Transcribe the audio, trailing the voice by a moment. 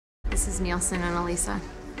This is Nielsen and Elisa.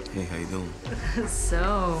 Hey, how you doing?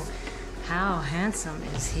 So, how handsome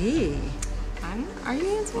is he? Are you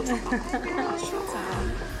handsome?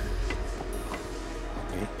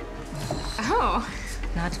 Hey. Oh.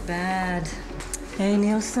 Not bad. Hey,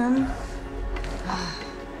 Nielsen.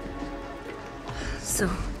 So,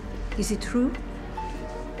 is it true?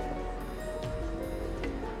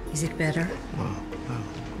 Is it better?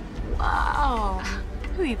 Wow.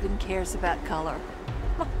 Who even cares about color?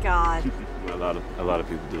 Oh, God. A lot of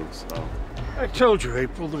people do, so. I told you,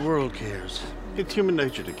 April, the world cares. It's human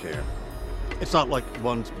nature to care. It's not like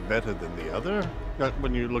one's better than the other. But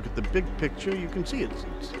when you look at the big picture, you can see it's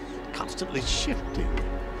constantly shifting.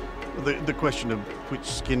 The question of which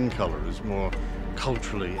skin color is more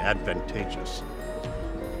culturally advantageous.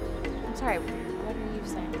 I'm sorry, what are you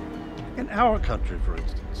saying? In our country, for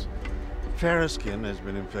instance, fairer skin has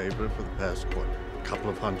been in favor for the past, what,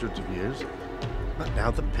 couple of hundreds of years. But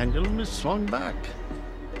now the pendulum is swung back.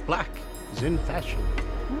 Black is in fashion.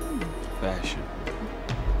 Fashion.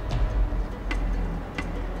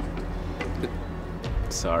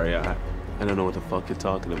 Sorry, I don't know what the fuck you're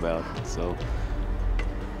talking about, so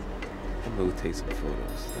I'm gonna take some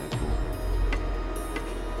photos. Is that cool?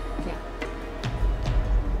 Yeah.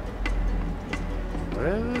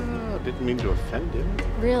 Well, didn't mean to offend him.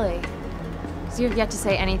 Really? Because you have yet to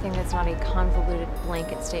say anything that's not a convoluted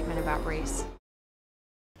blanket statement about race.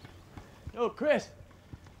 Yo, Chris,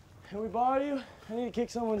 can we borrow you? I need to kick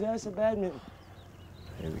someone's ass at badminton.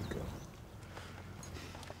 Here we go.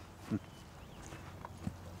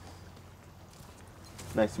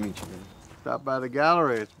 Nice to meet you, man. Stop by the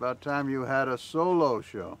gallery. It's about time you had a solo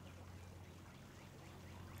show.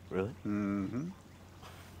 Really? Mm-hmm.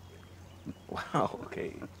 Wow,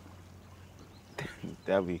 okay.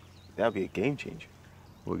 That'd be a game changer.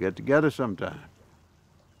 We'll get together sometime.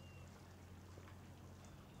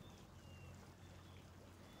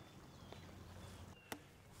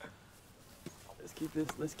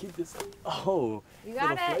 Let's keep this. Oh. You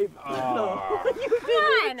got little it. flavor. Oh. You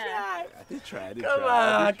Come on. I did try.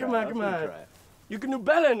 Come on. You can do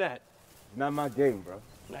better than that. Not my game, bro.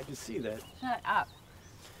 I can see that. Shut up.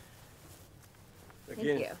 Again.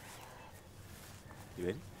 Thank you. You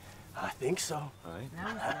ready? I think so. All right. No,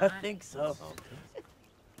 it's I not. think so.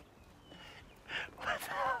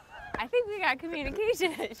 I think we got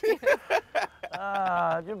communication issues.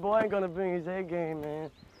 If your boy ain't gonna bring his A game,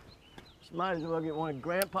 man, just might as well get one of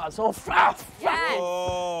Grandpa's whole fluff. Yes.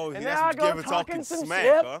 Oh, And that's now I what go giving talking some smack,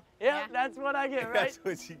 shit. huh? Yep, Yeah. that's what I get, right? That's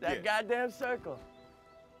what you That get. goddamn circle.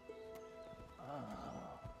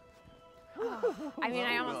 I mean,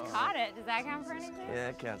 I almost caught it. Does that count for anything? Yeah,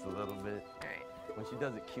 it counts a little bit. All right. When she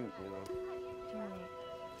does it cute, you know. Jeremy.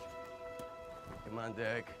 Come on,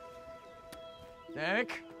 Derek.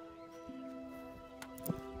 Derek?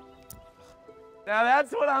 Now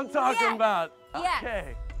that's what I'm talking Yes. about. Yes.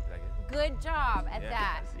 Okay. Good job at Yeah,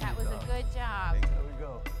 that. I see That you, was dog. a good job. There we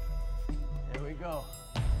go. There we go.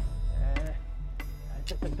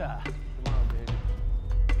 Ta-ta-ta. Come on, baby.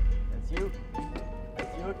 That's you.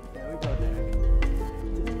 That's you. There we go, Derek.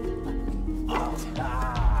 Oh,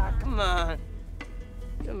 come on.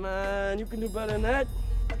 Come on. You can do better than that.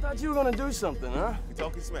 I thought you were gonna do something, huh? You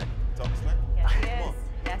talking smack? You talking smack? Yes, he Come is. on.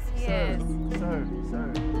 Yes, he is. Sir.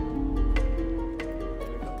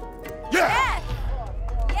 Yes!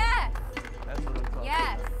 Yes! That's what I'm talking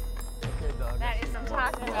Yes! about. Okay, dog. That is what I'm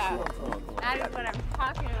talking about. That is what I'm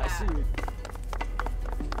talking about. I see you.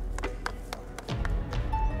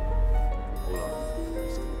 Hold on.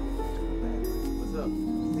 What's up?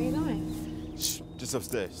 Where are you going? Shh, just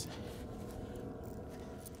upstairs.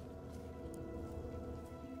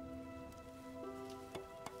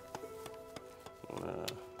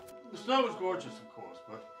 The snow is gorgeous, of course,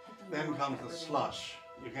 but then comes the slush.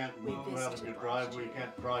 You can't move out of your driveway, you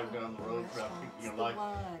can't drive down the road without keeping your life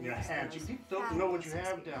in your hands. You people don't know what you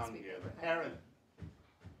have down here. The parent.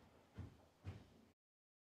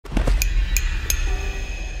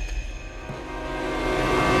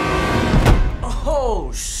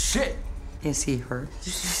 Oh, shit! Is he hurt? Did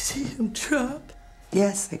you see him drop?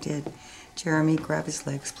 Yes, I did. Jeremy, grab his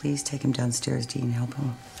legs, please. Take him downstairs, Dean. Help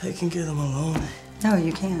him. I can get him alone. No,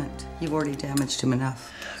 you can't. You've already damaged him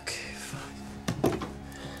enough. Okay, fine.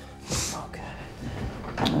 Okay.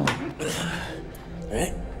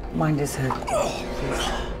 Right? Mind his head.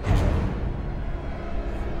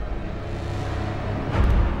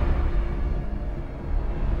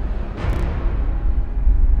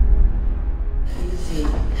 Easy.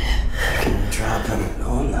 I can drop him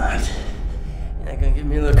all night. You're not gonna give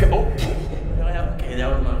me a look. Oh! Okay, that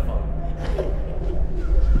was my fault.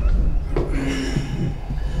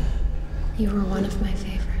 You were one of my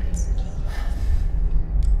favorites.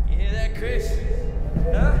 Chris.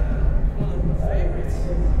 Huh? One of my favorites.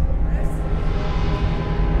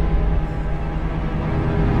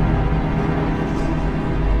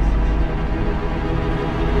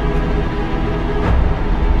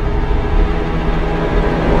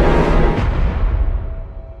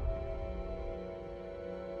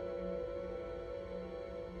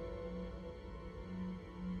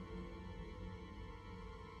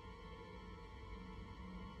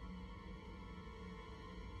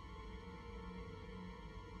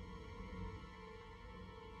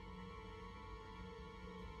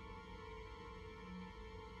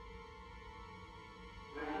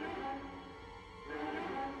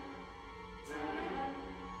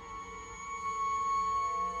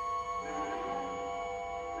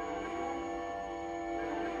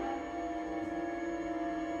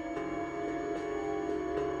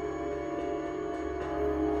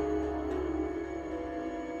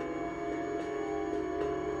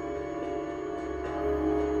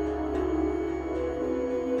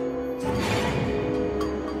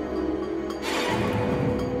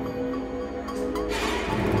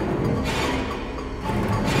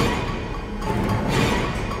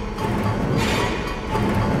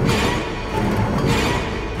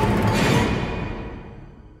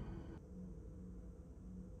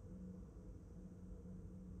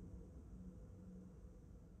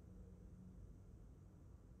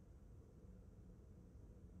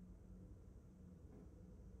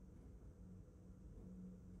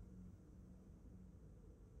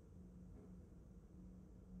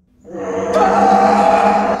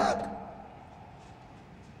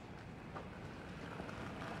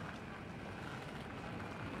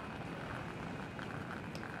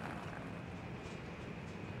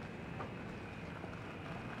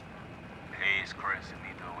 Please, Chris, I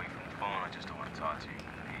need to away from the phone. I just don't want to talk to you.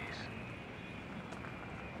 Please.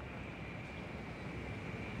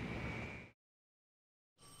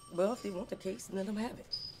 Well, if they want the case, let them have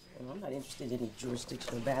it. And I'm not interested in any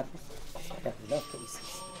jurisdictional battle. I got enough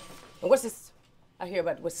cases. And what's this I hear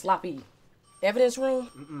about with sloppy evidence room?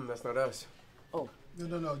 That's not us. Oh.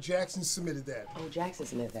 No. Jackson submitted that. Oh, Jackson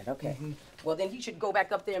submitted that. Okay. Well, then he should go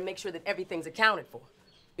back up there and make sure that everything's accounted for.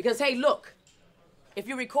 Because, hey, look, if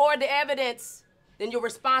you record the evidence, then you're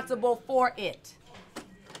responsible for it.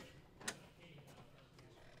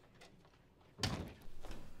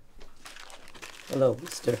 Hello,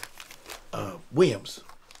 Mr. Williams.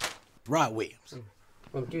 Rod Williams.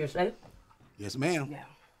 From TSA? Yes, ma'am. Yeah.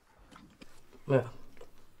 Well,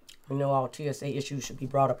 you know all TSA issues should be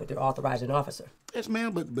brought up with their authorizing officer. Yes,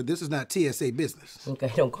 ma'am, but this is not TSA business.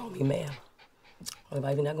 Okay, don't call me ma'am.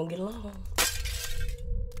 Everybody not gonna get along.